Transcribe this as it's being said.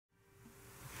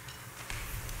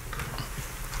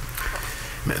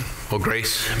Amen. Well,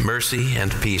 grace, mercy,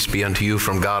 and peace be unto you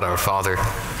from God our Father,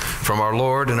 from our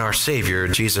Lord and our Savior,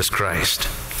 Jesus Christ.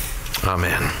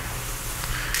 Amen.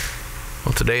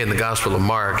 Well, today in the Gospel of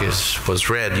Mark, as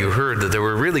was read, you heard that there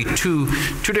were really two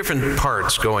different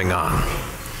parts going on.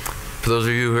 For those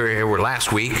of you who were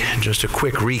last week, just a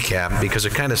quick recap, because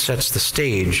it kind of sets the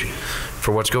stage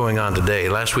for what's going on today.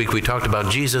 Last week we talked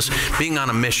about Jesus being on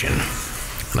a mission,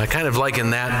 and I kind of liken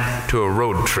that to a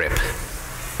road trip.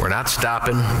 We're not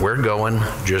stopping, we're going,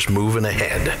 just moving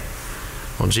ahead.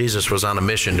 Well, Jesus was on a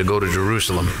mission to go to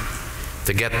Jerusalem,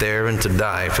 to get there and to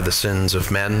die for the sins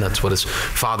of men. That's what his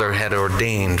Father had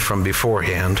ordained from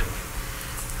beforehand.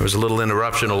 There was a little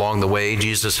interruption along the way.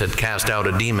 Jesus had cast out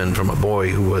a demon from a boy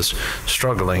who was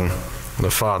struggling,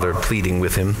 the Father pleading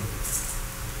with him.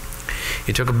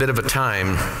 He took a bit of a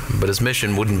time, but his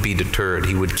mission wouldn't be deterred.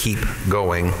 He would keep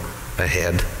going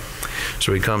ahead.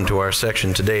 So we come to our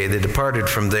section today. They departed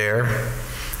from there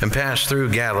and passed through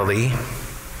Galilee,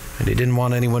 and he didn't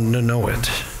want anyone to know it.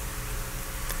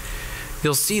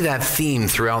 You'll see that theme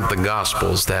throughout the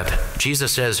Gospels, that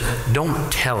Jesus says,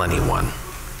 don't tell anyone.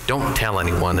 Don't tell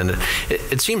anyone. And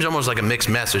it seems almost like a mixed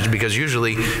message, because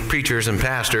usually preachers and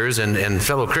pastors and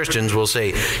fellow Christians will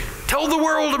say, tell the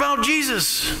world about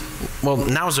Jesus. Well,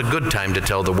 now's a good time to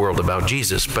tell the world about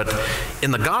Jesus, but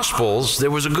in the Gospels,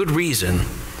 there was a good reason.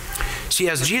 See,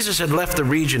 as Jesus had left the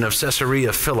region of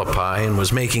Caesarea Philippi and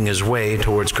was making his way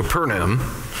towards Capernaum,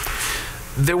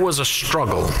 there was a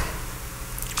struggle.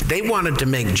 They wanted to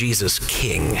make Jesus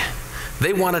king.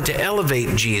 They wanted to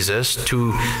elevate Jesus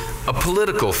to a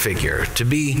political figure, to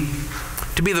be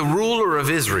the ruler of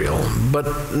Israel,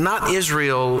 but not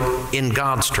Israel in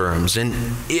God's terms, in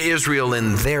Israel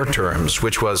in their terms,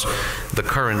 which was the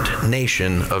current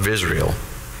nation of Israel,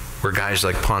 where guys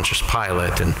like Pontius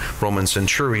Pilate and Roman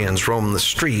centurions roamed the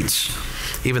streets.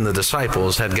 Even the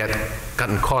disciples had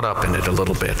gotten caught up in it a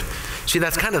little bit. See,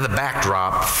 that's kind of the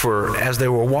backdrop for as they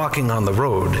were walking on the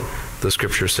road, the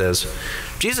scripture says.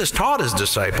 Jesus taught his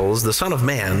disciples, the Son of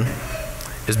Man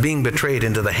is being betrayed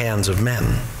into the hands of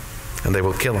men, and they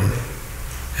will kill him.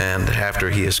 And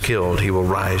after he is killed, he will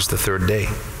rise the third day.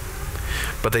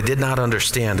 But they did not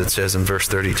understand, it says in verse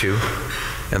 32,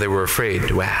 and they were afraid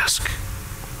to ask.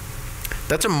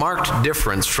 That's a marked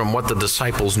difference from what the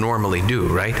disciples normally do,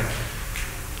 right?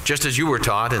 Just as you were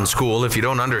taught in school, if you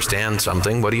don't understand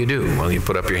something, what do? Well, you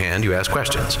put up your hand, you ask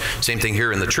questions. Same thing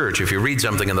here in the church. If you read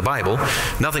something in the Bible,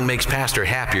 nothing makes pastor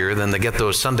happier than to get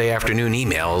those Sunday afternoon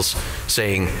emails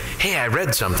saying, hey, I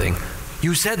read something.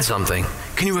 You said something.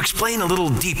 Can you explain a little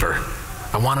deeper?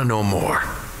 I want to know more.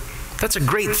 That's a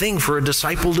great thing for a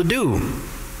disciple to do.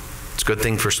 It's a good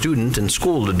thing for a student in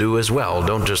school to do as well.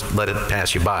 Don't just let it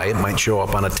pass you by. It might show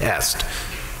up on a test.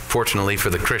 Fortunately for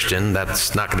the Christian,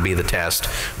 that's not going to be the test.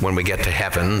 When we get to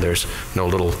heaven, there's no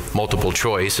little multiple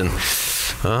choice and,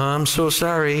 I'm so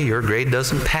sorry, your grade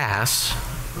doesn't pass.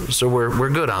 So we're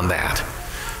good on that.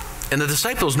 And the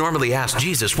disciples normally ask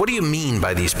Jesus, what do you mean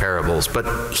by these parables?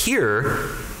 But here,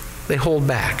 they hold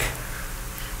back.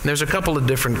 And there's a couple of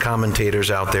different commentators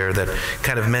out there that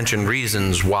kind of mention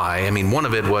reasons why. I mean, one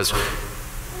of it was,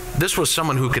 this was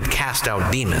someone who could cast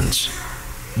out demons.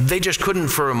 They just couldn't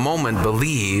for a moment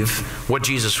believe what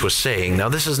Jesus was saying. Now,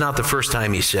 this is not the first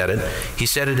time he said it. He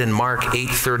said it in Mark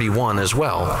 8:31 as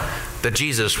well, that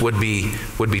Jesus would be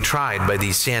tried by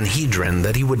the Sanhedrin,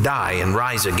 that he would die and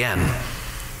rise again.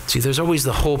 See, there's always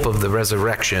the hope of the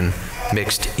resurrection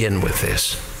mixed in with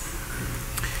this.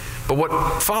 But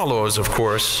what follows, of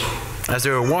course, as they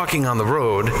were walking on the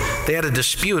road, they had a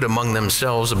dispute among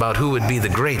themselves about who would be the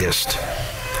greatest.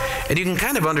 And you can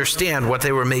kind of understand what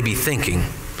they were maybe thinking.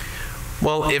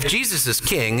 Well, if Jesus is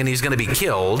king and he's going to be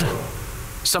killed,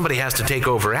 somebody has to take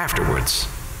over afterwards.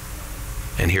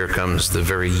 And here comes the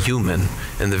very human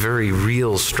and the very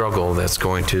real struggle that's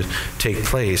going to take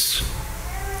place.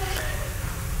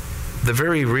 The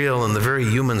very real and the very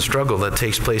human struggle that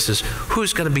takes place is,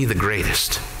 who's going to be the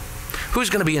greatest? Who's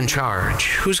going to be in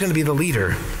charge? Who's going to be the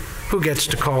leader? Who gets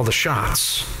to call the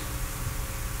shots?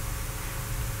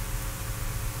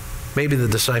 Maybe the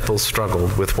disciples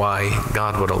struggled with why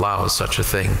God would allow such a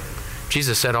thing.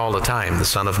 Jesus said all the time, the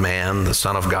Son of Man, the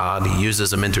Son of God. He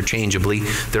uses them interchangeably.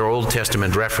 They're Old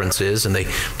Testament references, and they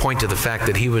point to the fact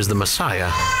that he was the Messiah.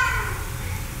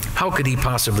 How could he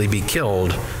possibly be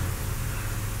killed?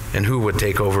 And who would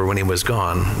take over when he was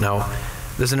gone? Now,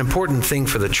 there's an important thing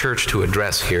for the church to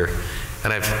address here.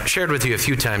 And I've shared with you a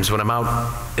few times when I'm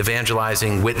out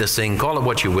evangelizing, witnessing, call it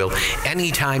what you will.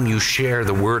 Anytime you share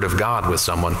the word of God with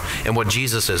someone and what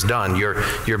Jesus has done,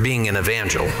 you're being an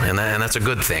evangel, and that's a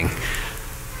good thing.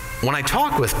 when I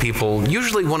talk with people,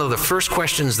 usually one of the first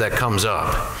questions that comes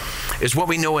up is what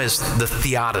we know as the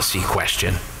theodicy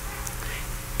question.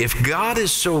 If God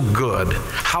is so good,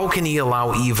 how can he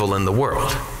allow evil in the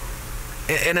world?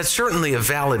 And it's certainly a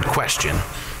valid question.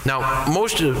 Now,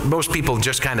 most people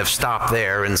just kind of stop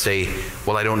there and say,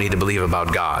 well, I don't need to believe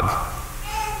about God.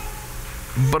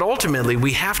 But ultimately,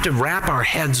 we have to wrap our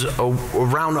heads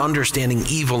around understanding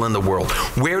evil in the world.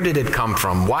 Where did it come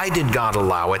from? Why did God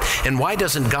allow it? And why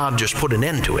doesn't God just put an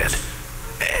end to it?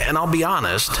 And I'll be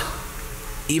honest,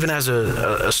 even as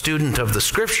a student of the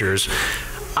Scriptures,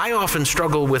 I often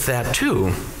struggle with that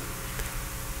too.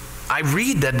 I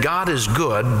read that God is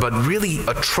good, but really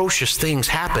atrocious things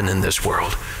happen in this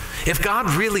world. If God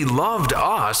really loved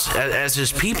us as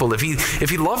his people, if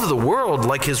he loved the world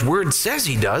like his word says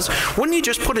he does, wouldn't he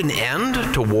just put an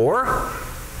end to war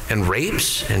and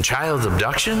rapes and child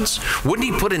abductions? Wouldn't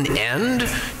he put an end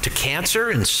to cancer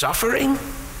and suffering?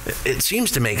 It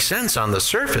seems to make sense on the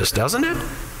surface, doesn't it?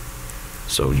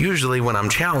 So usually when I'm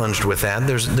challenged with that,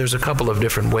 there's a couple of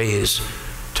different ways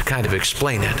to kind of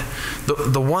explain it.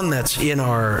 The one that's in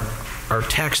our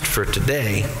text for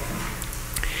today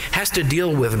has to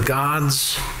deal with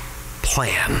God's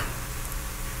plan.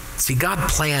 See, God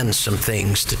plans some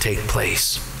things to take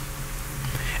place.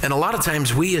 And a lot of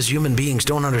times we as human beings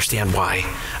don't understand why.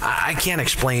 I can't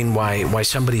explain why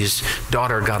somebody's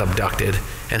daughter got abducted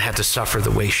and had to suffer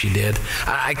the way she did.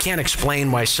 I can't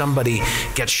explain why somebody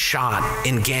gets shot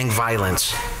in gang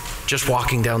violence just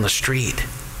walking down the street.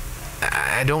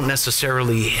 I don't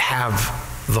necessarily have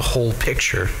the whole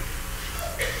picture.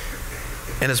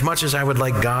 And as much as I would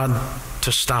like God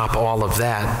to stop all of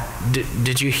that,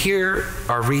 did you hear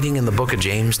our reading in the book of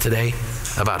James today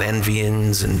about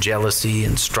envyings and jealousy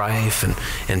and strife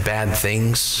and bad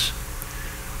things?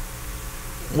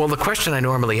 Well, the question I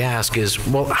normally ask is,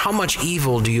 well, how much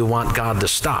evil do you want God to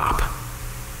stop?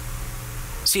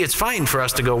 See, it's fine for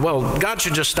us to go, well, God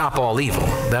should just stop all evil.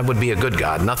 That would be a good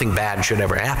God. Nothing bad should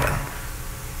ever happen.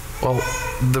 Well,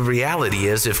 the reality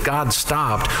is, if God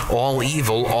stopped all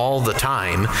evil all the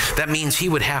time, that means he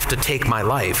would have to take my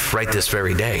life right this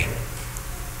very day.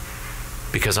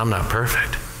 Because I'm not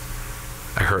perfect.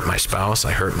 I hurt my spouse,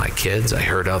 I hurt my kids, I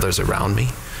hurt others around me.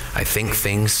 I think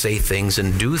things, say things,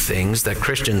 and do things that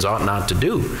Christians ought not to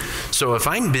do. So if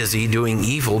I'm busy doing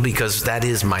evil because that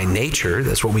is my nature,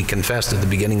 that's what we confessed at the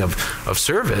beginning of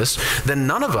service, then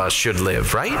none of us should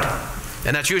live, right?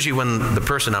 And that's usually when the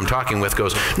person I'm talking with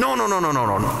goes, no,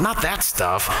 not that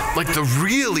stuff, like the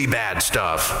really bad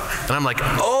stuff. And I'm like,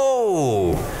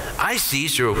 oh, I see.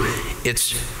 So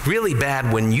it's really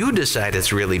bad when you decide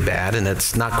it's really bad, and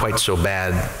it's not quite so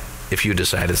bad if you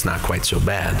decide it's not quite so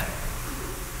bad.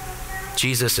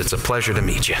 Jesus, it's a pleasure to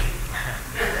meet you,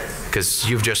 because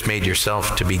you've just made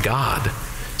yourself to be God.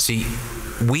 See,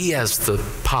 we as the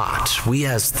pot, we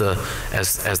as the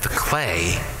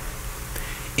clay,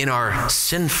 in our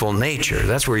sinful nature,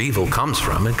 that's where evil comes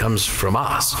from. It comes from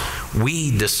us.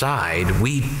 We decide,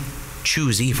 we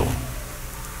choose evil.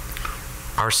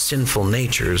 Our sinful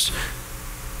natures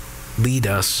lead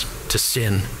us to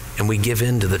sin, and we give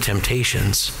in to the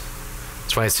temptations.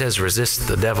 That's why it says, resist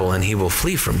the devil and he will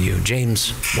flee from you.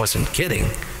 James wasn't kidding.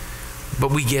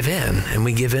 But we give in, and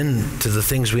we give in to the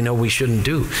things we know we shouldn't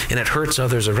do, and it hurts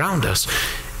others around us.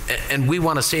 And we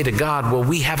want to say to God, well,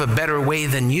 we have a better way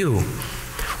than you.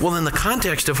 Well, in the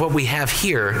context of what we have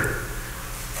here,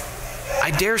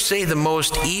 I dare say the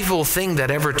most evil thing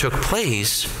that ever took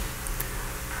place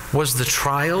was the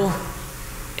trial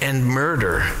and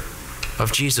murder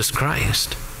of Jesus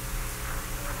Christ.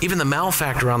 Even the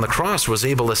malefactor on the cross was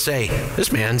able to say,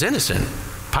 this man's innocent.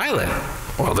 Pilate,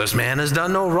 well, this man has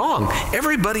done no wrong.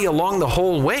 Everybody along the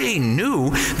whole way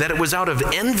knew that it was out of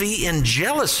envy and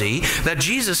jealousy that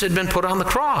Jesus had been put on the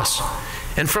cross.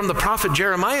 And from the prophet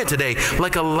Jeremiah today,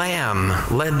 like a lamb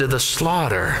led to the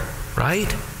slaughter,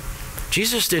 right?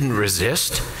 Jesus didn't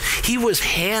resist. He was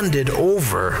handed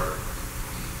over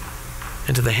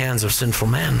into the hands of sinful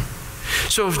men.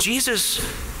 So if Jesus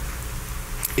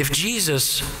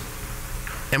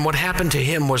and what happened to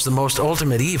him was the most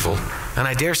ultimate evil, and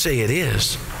I dare say it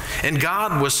is, and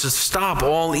God was to stop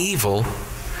all evil,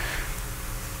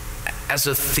 as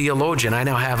a theologian, I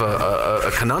now have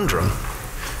a conundrum.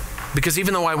 Because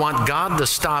even though I want God to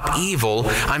stop evil,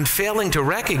 I'm failing to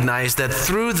recognize that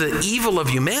through the evil of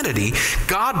humanity,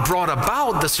 God brought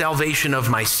about the salvation of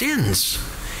my sins.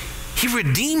 He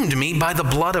redeemed me by the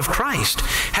blood of Christ.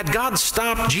 Had God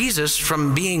stopped Jesus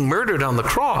from being murdered on the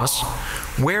cross,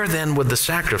 where then would the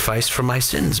sacrifice for my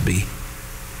sins be?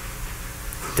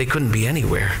 They couldn't be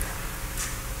anywhere.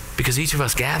 Because each of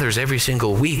us gathers every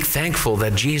single week thankful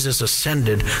that Jesus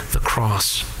ascended the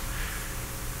cross.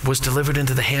 was delivered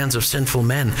into the hands of sinful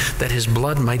men, that his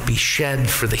blood might be shed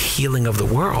for the healing of the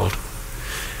world.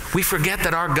 We forget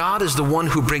that our God is the one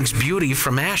who brings beauty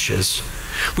from ashes.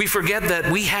 We forget that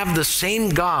we have the same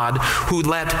God who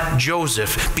let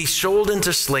Joseph be sold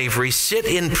into slavery, sit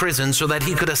in prison so that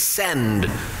he could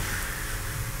ascend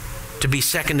to be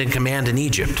second in command in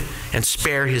Egypt and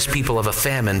spare his people of a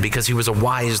famine because he was a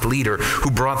wise leader who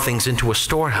brought things into a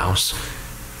storehouse.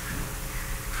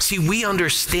 See, we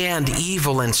understand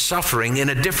evil and suffering in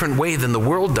a different way than the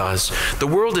world does. The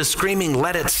world is screaming,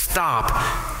 "Let it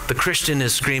stop." The Christian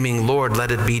is screaming, "Lord,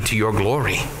 let it be to your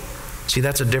glory." See,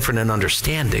 that's a different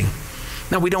understanding.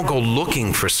 Now, we don't go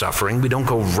looking for suffering. We don't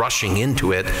go rushing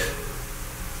into it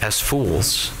as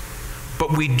fools.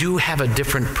 But we do have a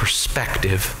different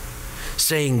perspective,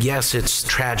 saying, yes, it's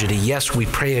tragedy. Yes, we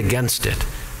pray against it.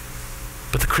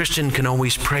 But the Christian can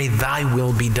always pray, "Thy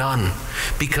will be done,"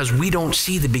 because we don't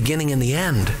see the beginning and the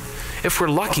end. If we're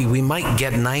lucky, we might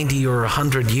get 90 or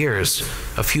 100 years.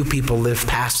 A few people live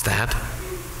past that.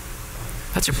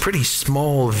 That's a pretty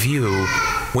small view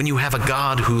when you have a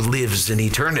God who lives in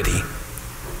eternity.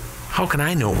 How can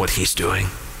I know what he's doing?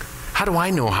 How do I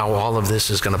know how all of this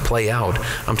is going to play out?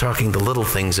 I'm talking the little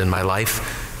things in my life.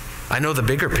 I know the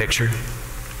bigger picture.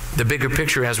 The bigger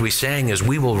picture, as we sang, is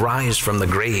we will rise from the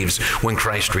graves when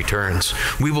Christ returns.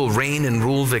 We will reign and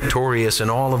rule victorious, and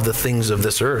all of the things of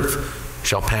this earth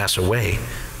shall pass away.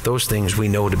 Those things we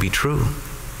know to be true.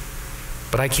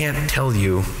 But I can't tell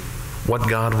you what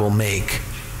God will make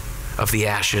of the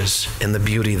ashes and the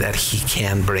beauty that he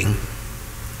can bring.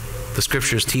 The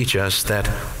scriptures teach us that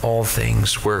all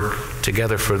things work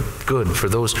together for good for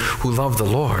those who love the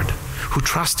Lord, who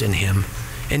trust in him.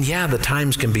 And yeah, the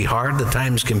times can be hard, the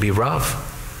times can be rough,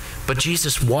 but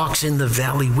Jesus walks in the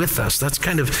valley with us. That's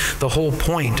kind of the whole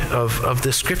point of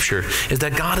this scripture, is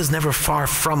that God is never far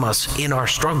from us in our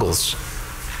struggles,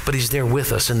 but he's there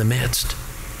with us in the midst.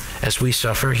 As we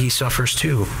suffer, he suffers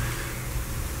too.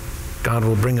 God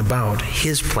will bring about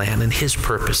his plan and his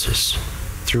purposes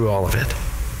through all of it.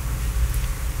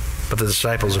 But the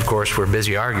disciples, of course, were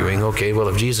busy arguing, okay, well,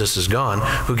 if Jesus is gone,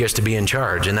 who gets to be in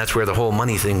charge? And that's where the whole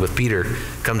money thing with Peter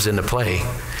comes into play.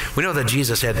 We know that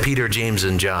Jesus had Peter, James,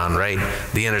 and John, right?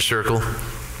 The inner circle.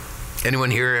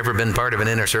 Anyone here ever been part of an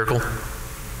inner circle?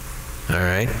 All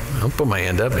right, I'll put my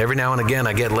hand up. Every now and again,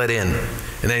 I get let in.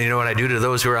 And then you know what I do to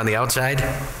those who are on the outside?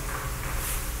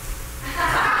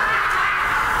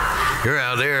 You're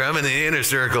out there, I'm in the inner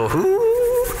circle. Ooh.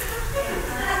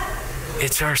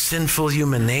 It's our sinful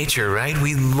human nature, right?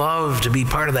 We love to be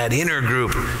part of that inner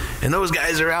group, and those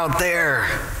guys are out there.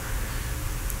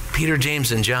 Peter,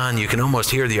 James, and John, you can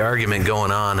almost hear the argument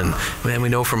going on, and we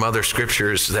know from other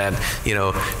scriptures that,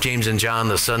 James and John,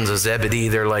 the sons of Zebedee,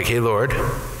 they're like, "Hey, Lord,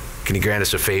 can you grant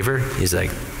us a favor?" He's like,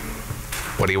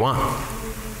 "What do you want?"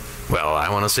 "Well, I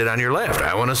want to sit on your left.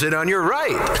 I want to sit on your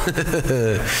right."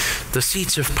 The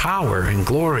seats of power and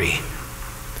glory.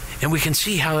 And we can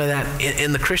see how that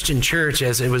in the Christian church,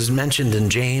 as it was mentioned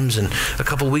in James, and a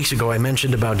couple weeks ago I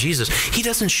mentioned about Jesus, he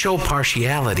doesn't show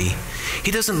partiality. He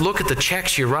doesn't look at the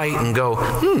checks you write and go,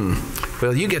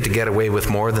 well, you get away with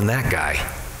more than that guy.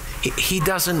 He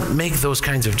doesn't make those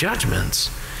kinds of judgments.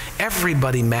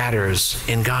 Everybody matters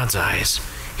in God's eyes.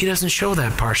 He doesn't show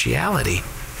that partiality.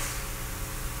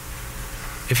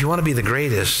 If you want to be the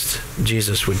greatest,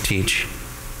 Jesus would teach,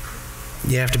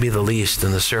 you have to be the least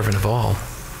and the servant of all.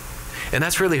 And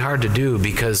that's really hard to do,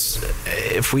 because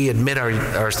if we admit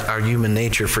our human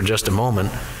nature for just a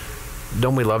moment,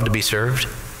 don't we love to be served?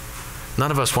 None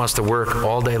of us wants to work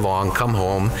all day long, come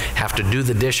home, have to do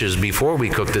the dishes before we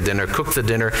cook the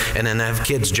dinner, and then have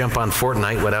kids jump on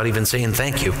Fortnite without even saying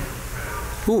thank you.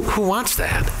 Who wants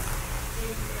that?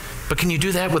 But can you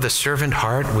do that with a servant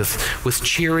heart, with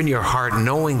cheer in your heart,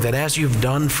 knowing that as you've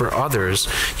done for others,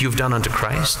 you've done unto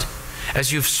Christ?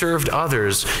 As you've served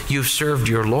others, you've served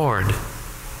your Lord.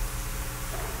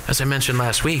 As I mentioned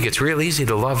last week, it's real easy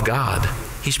to love God.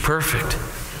 He's perfect.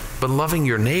 But loving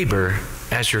your neighbor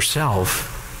as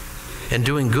yourself and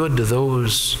doing good to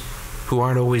those who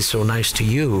aren't always so nice to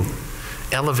you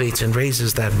elevates and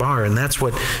raises that bar. And that's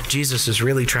what Jesus is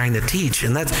really trying to teach.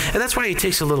 And that's why he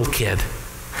takes a little kid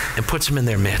and puts him in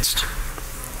their midst.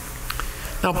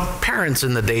 Now, parents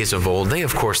in the days of old, they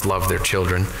of course loved their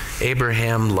children.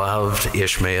 Abraham loved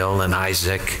Ishmael and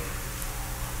Isaac.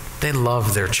 They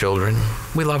loved their children.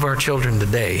 We love our children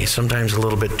today, sometimes a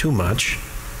little bit too much.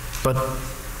 But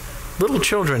little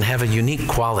children have a unique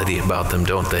quality about them,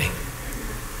 don't they?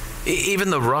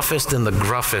 Even the roughest and the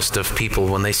gruffest of people,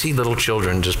 when they see little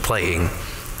children just playing,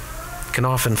 can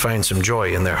often find some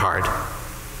joy in their heart.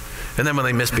 And then when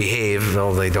they misbehave,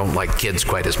 well, they don't like kids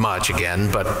quite as much again,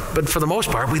 but for the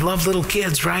most part, we love little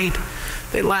kids, right?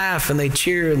 They laugh and they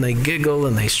cheer and they giggle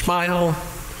and they smile.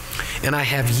 And I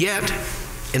have yet,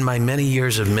 in my many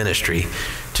years of ministry,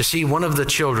 to see one of the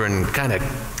children kind of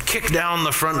kick down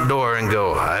the front door and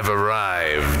go, "I've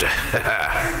arrived."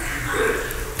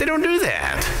 They don't do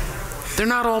that. They're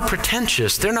not all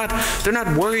pretentious. They're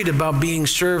not worried about being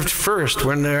served first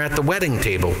when they're at the wedding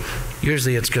table.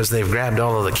 Usually it's because they've grabbed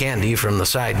all of the candy from the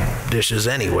side dishes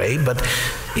anyway. But,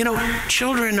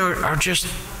 children are just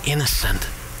innocent.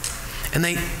 And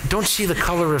they don't see the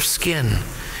color of skin.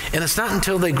 And it's not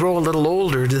until they grow a little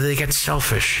older do they get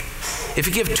selfish. If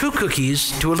you give 2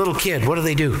 cookies to a little kid, what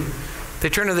do? They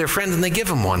turn to their friend and they give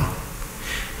them one.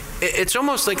 It's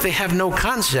almost like they have no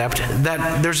concept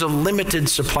that there's a limited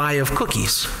supply of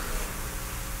cookies.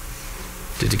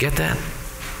 Did you get that?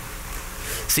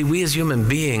 See, we as human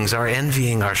beings, our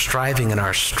envying, our striving, and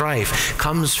our strife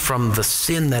comes from the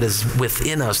sin that is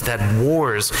within us that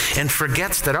wars and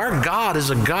forgets that our God is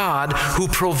a God who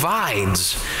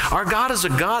provides. Our God is a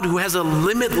God who has a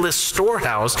limitless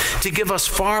storehouse to give us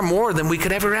far more than we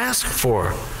could ever ask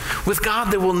for. With God,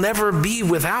 there will never be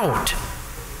without.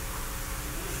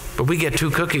 But we get 2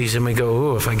 cookies and we go,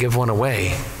 "Ooh, if I give one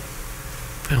away,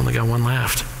 I only got one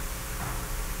left."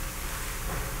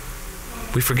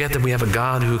 We forget that we have a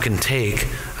God who can take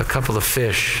a couple of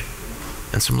fish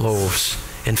and some loaves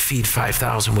and feed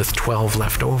 5,000 with 12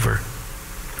 left over.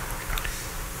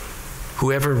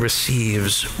 Whoever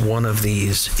receives one of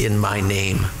these in my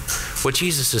name. What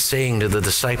Jesus is saying to the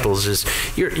disciples is,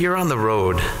 you're on the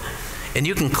road and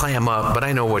you can clam up, but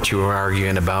I know what you are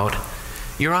arguing about.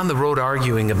 You're on the road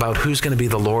arguing about who's going to be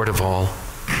the Lord of all.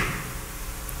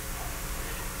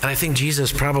 And I think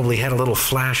Jesus probably had a little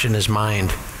flash in his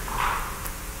mind.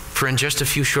 For in just a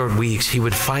few short weeks, he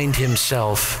would find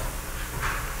himself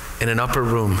in an upper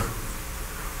room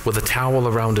with a towel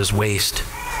around his waist,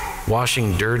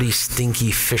 washing dirty,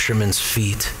 stinky fishermen's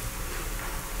feet,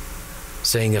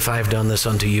 saying, "If I've done this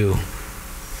unto you,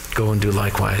 go and do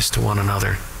likewise to one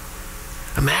another."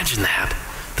 Imagine that.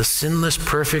 The sinless,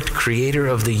 perfect creator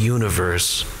of the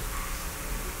universe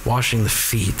washing the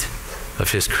feet of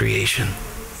his creation.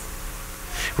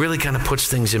 Really kind of puts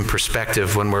things in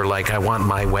perspective when we're like, "I want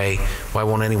my way. Why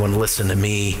won't anyone listen to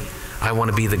me? I want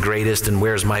to be the greatest, and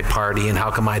where's my party, and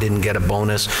how come I didn't get a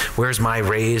bonus? Where's my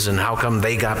raise, and how come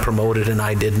they got promoted and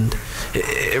I didn't?"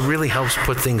 It really helps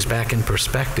put things back in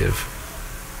perspective.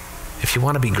 If you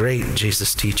want to be great,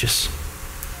 Jesus teaches,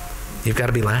 you've got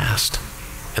to be last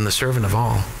and the servant of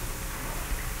all.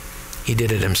 He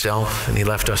did it himself, and he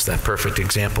left us that perfect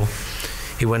example.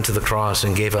 He went to the cross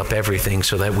and gave up everything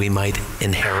so that we might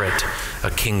inherit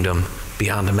a kingdom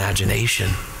beyond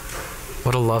imagination.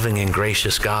 What a loving and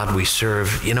gracious God we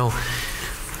serve.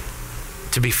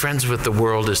 To be friends with the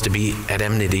world is to be at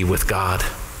enmity with God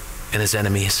and his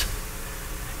enemies.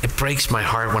 It breaks my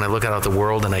heart when I look out at the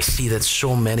world and I see that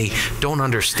so many don't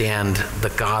understand the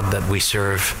God that we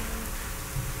serve.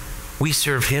 We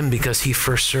serve him because he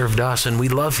first served us, and we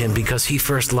love him because he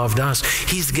first loved us.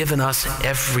 He's given us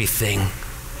everything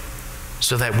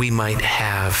so that we might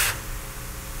have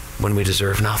when we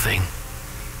deserve nothing.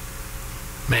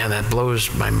 Man, that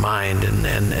blows my mind,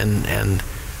 and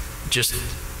just,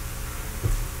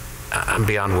 I'm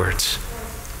beyond words.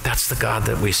 That's the God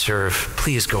that we serve.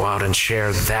 Please go out and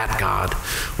share that God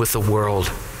with the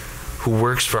world, who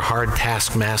works for hard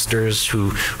taskmasters,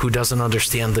 who doesn't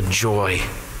understand the joy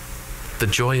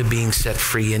of being set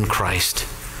free in Christ,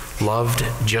 loved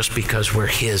just because we're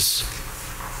his,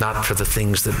 not for the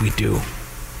things that we do.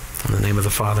 In the name of the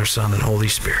Father, Son, and Holy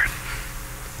Spirit.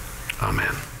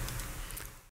 Amen.